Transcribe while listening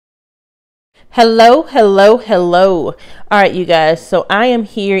Hello, hello, hello. All right, you guys. So I am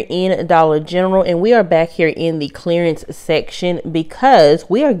here in Dollar General and we are back here in the clearance section because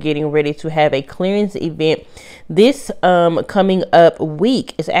we are getting ready to have a clearance event this coming up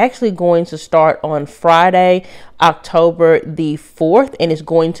week. It's actually going to start on Friday, October the 4th, and it's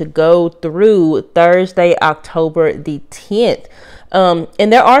going to go through Thursday, October the 10th.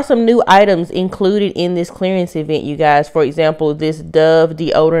 And there are some new items included in this clearance event, you guys. For example, this Dove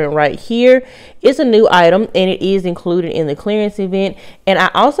deodorant right here is a new item and it is included in the clearance event. And I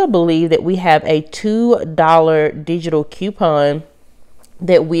also believe that we have a $2 digital coupon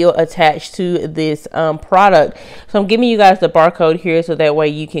that will attach to this product. So I'm giving you guys the barcode here so that way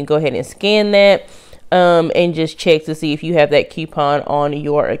you can go ahead and scan that. And just check to see if you have that coupon on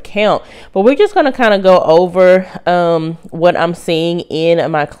your account. But we're just going to kind of go over what I'm seeing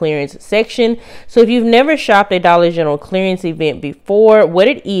in my clearance section. So if you've never shopped a Dollar General clearance event before, what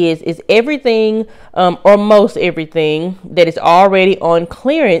it is everything or most everything that is already on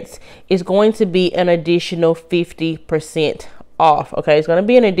clearance is going to be an additional 50% off. Okay, it's going to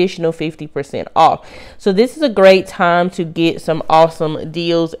be an additional 50% off. So this is a great time to get some awesome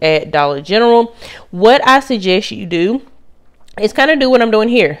deals at Dollar General. What I suggest you do is kind of do what I'm doing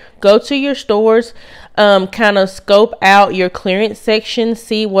here. Go to your stores, kind of scope out your clearance section,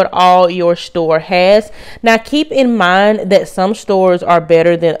 see what all your store has. Now keep in mind that some stores are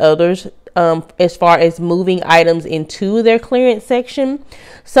better than others as far as moving items into their clearance section.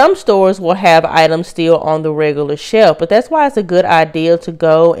 Some stores will have items still on the regular shelf, but that's why it's a good idea to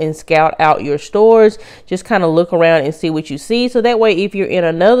go and scout out your stores. Just kind of look around and see what you see. So that way, if you're in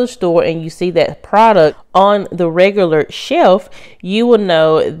another store and you see that product on the regular shelf, you will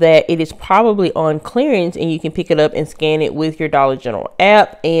know that it is probably on clearance and you can pick it up and scan it with your Dollar General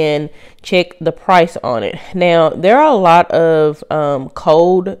app and check the price on it. Now, there are a lot of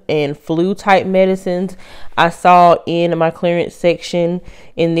cold and flu type medicines I saw in my clearance section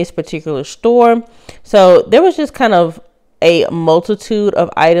in this particular store. So there was just kind of a multitude of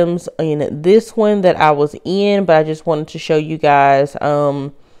items in this one that I was in, but I just wanted to show you guys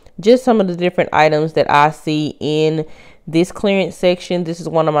just some of the different items that I see in this clearance section. This is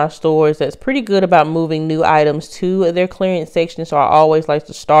one of my stores that's pretty good about moving new items to their clearance section. So I always like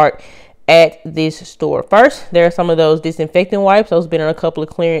to start at this store first. There are some of those disinfectant wipes. Those been in a couple of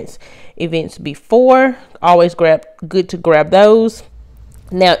clearance events before. Always good to grab those.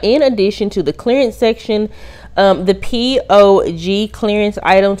 Now, in addition to the clearance section, the POG clearance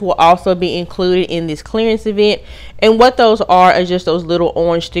items will also be included in this clearance event. And what those are just those little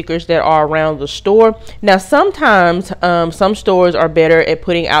orange stickers that are around the store. Now, sometimes some stores are better at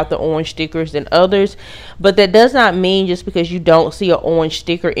putting out the orange stickers than others, but that does not mean just because you don't see an orange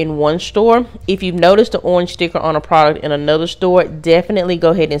sticker in one store. If you've noticed an orange sticker on a product in another store, definitely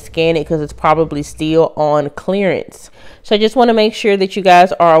go ahead and scan it because it's probably still on clearance. So I just want to make sure that you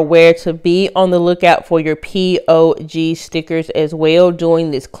guys are aware to be on the lookout for your POG stickers as well during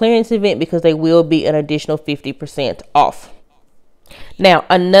this clearance event because they will be an additional 50% off. Now,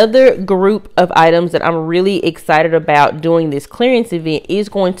 another group of items that I'm really excited about doing this clearance event is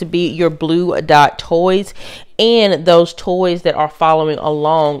going to be your Blue Dot toys and those toys that are following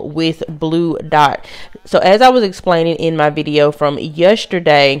along with Blue Dot. So as I was explaining in my video from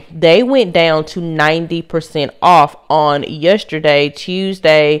yesterday, they went down to 90% off on yesterday,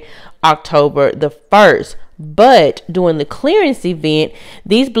 Tuesday, October the 1st. But during the clearance event,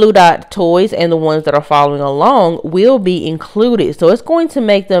 these Blue Dot toys and the ones that are following along will be included. So it's going to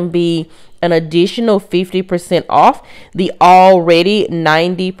make them be an additional 50% off. The already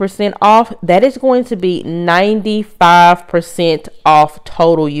 90% off, that is going to be 95% off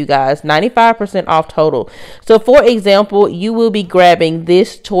total, you guys. 95% off total. So for example, you will be grabbing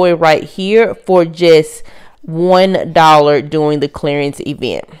this toy right here for just $1 during the clearance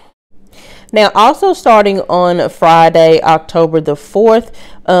event. Now, also starting on Friday, October the 4th,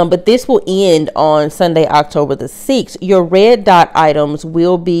 but this will end on Sunday, October the 6th, your Red Dot items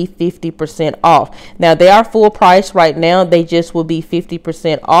will be 50% off. Now, they are full price right now. They just will be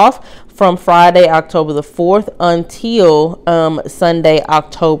 50% off from Friday, October the 4th until Sunday,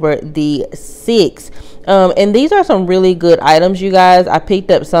 October the 6th. And these are some really good items, you guys. I picked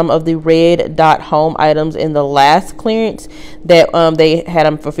up some of the Red Dot home items in the last clearance that they had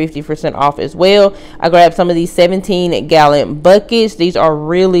them for 50% off as well. I grabbed some of these 17-gallon buckets. These are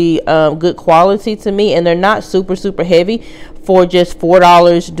really good quality to me, and they're not super heavy for just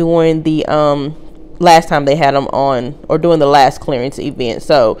 $4 during the last time they had them on, or during the last clearance event.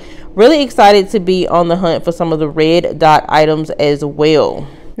 So really excited to be on the hunt for some of the Red Dot items as well.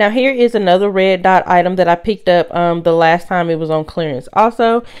 Now here is another red dot item that I picked up the last time it was on clearance.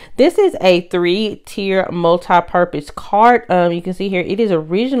 Also, this is a 3-tier multi-purpose cart. You can see here it is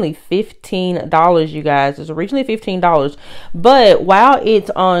originally $15, you guys. It's originally $15, but while it's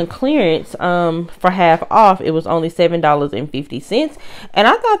on clearance for half off, it was only $7.50. And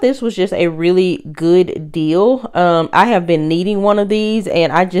I thought this was just a really good deal. I have been needing one of these,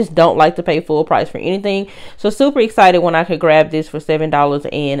 and I just don't like to pay full price for anything. So super excited when I could grab this for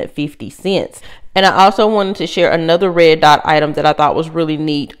 $7.50. And I also wanted to share another red dot item that I thought was really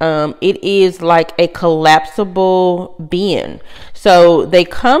neat. It is like a collapsible bin. So they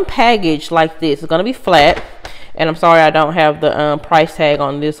come packaged like this. It's going to be flat. And I'm sorry I don't have the price tag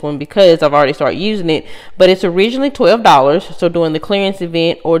on this one because I've already started using it. But it's originally $12. So during the clearance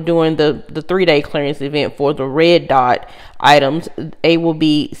event or during the 3-day clearance event for the red dot items, they will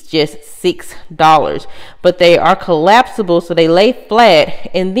be just $6. But they are collapsible, so they lay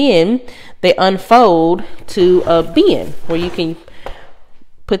flat and then they unfold to a bin where you can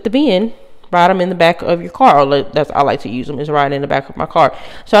put the bin, ride them in the back of your car. Or that's I like to use them, is right in the back of my car.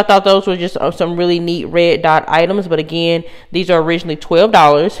 So I thought those were just some really neat red dot items. But again, these are originally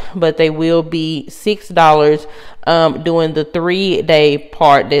 $12, but they will be $6 doing the 3-day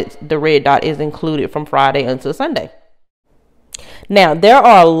part that the red dot is included from Friday until Sunday. Now, there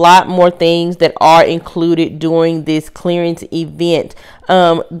are a lot more things that are included during this clearance event.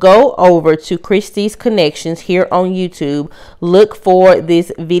 Go over to Christy's Connections here on YouTube. Look for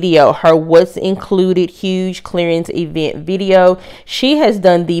this video, her What's Included Huge Clearance Event video. She has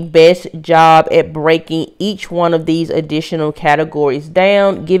done the best job at breaking each one of these additional categories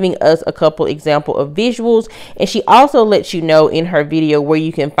down, giving us a couple example of visuals. And she also lets you know in her video where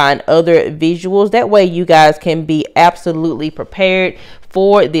you can find other visuals. That way you guys can be absolutely prepared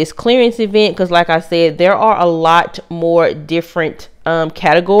for this clearance event, because like I said, there are a lot more different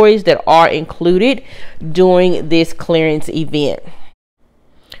categories that are included during this clearance event.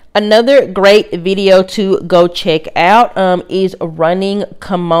 Another great video to go check out is Running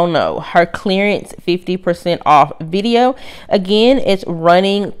Kimono, her clearance 50% off video. Again, it's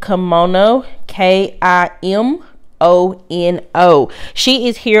Running Kimono, Kimono. She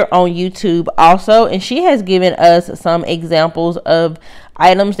is here on YouTube also, and she has given us some examples of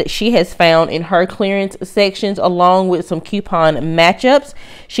items that she has found in her clearance sections, along with some coupon matchups.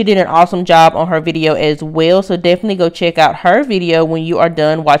 She did an awesome job on her video as well, so definitely go check out her video when you are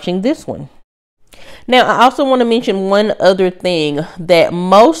done watching this one. Now, I also want to mention one other thing, that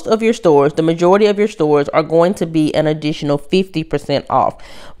most of your stores, the majority of your stores, are going to be an additional 50% off.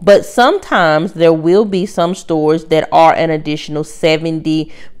 But sometimes there will be some stores that are an additional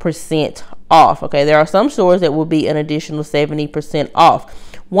 70% off. Okay, there are some stores that will be an additional 70% off.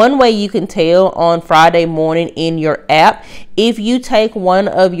 One way you can tell on Friday morning in your app, if you take one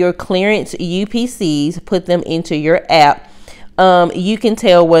of your clearance UPCs, put them into your app, you can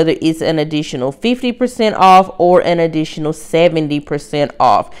tell whether it's an additional 50% off or an additional 70%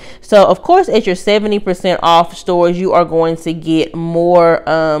 off. So of course, at your 70% off stores, you are going to get more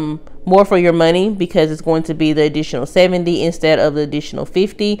for your money, because it's going to be the additional 70 instead of the additional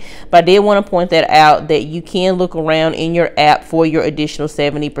 50. But I did want to point that out, that you can look around in your app for your additional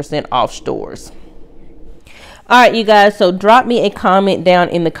 70% off stores. All right, you guys, so drop me a comment down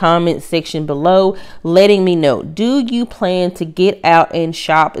in the comment section below letting me know, do you plan to get out and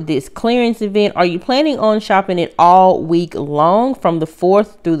shop this clearance event? Are you planning on shopping it all week long from the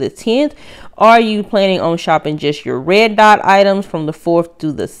 4th through the 10th? Are you planning on shopping just your red dot items from the 4th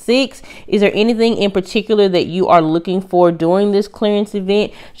to the 6th? Is there anything in particular that you are looking for during this clearance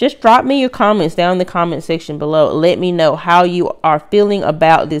event? Just drop me your comments down in the comment section below. Let me know how you are feeling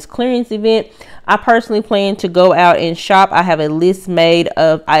about this clearance event. I personally plan to go out and shop. I have a list made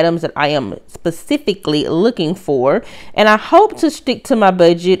of items that I am specifically looking for, and I hope to stick to my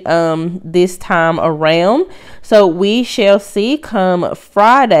budget this time around. So we shall see come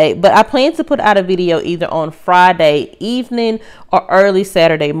Friday, but I plan to put out a video either on Friday evening or early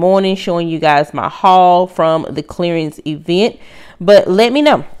Saturday morning showing you guys my haul from the clearance event. But let me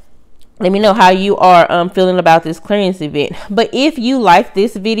know. Let me know how you are feeling about this clearance event. But if you like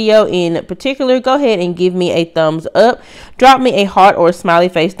this video in particular, go ahead and give me a thumbs up. Drop me a heart or a smiley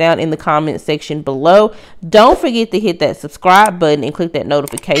face down in the comment section below. Don't forget to hit that subscribe button and click that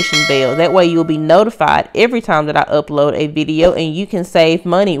notification bell. That way you'll be notified every time that I upload a video, and you can save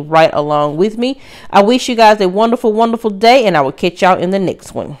money right along with me. I wish you guys a wonderful, wonderful day, and I will catch y'all in the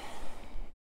next one.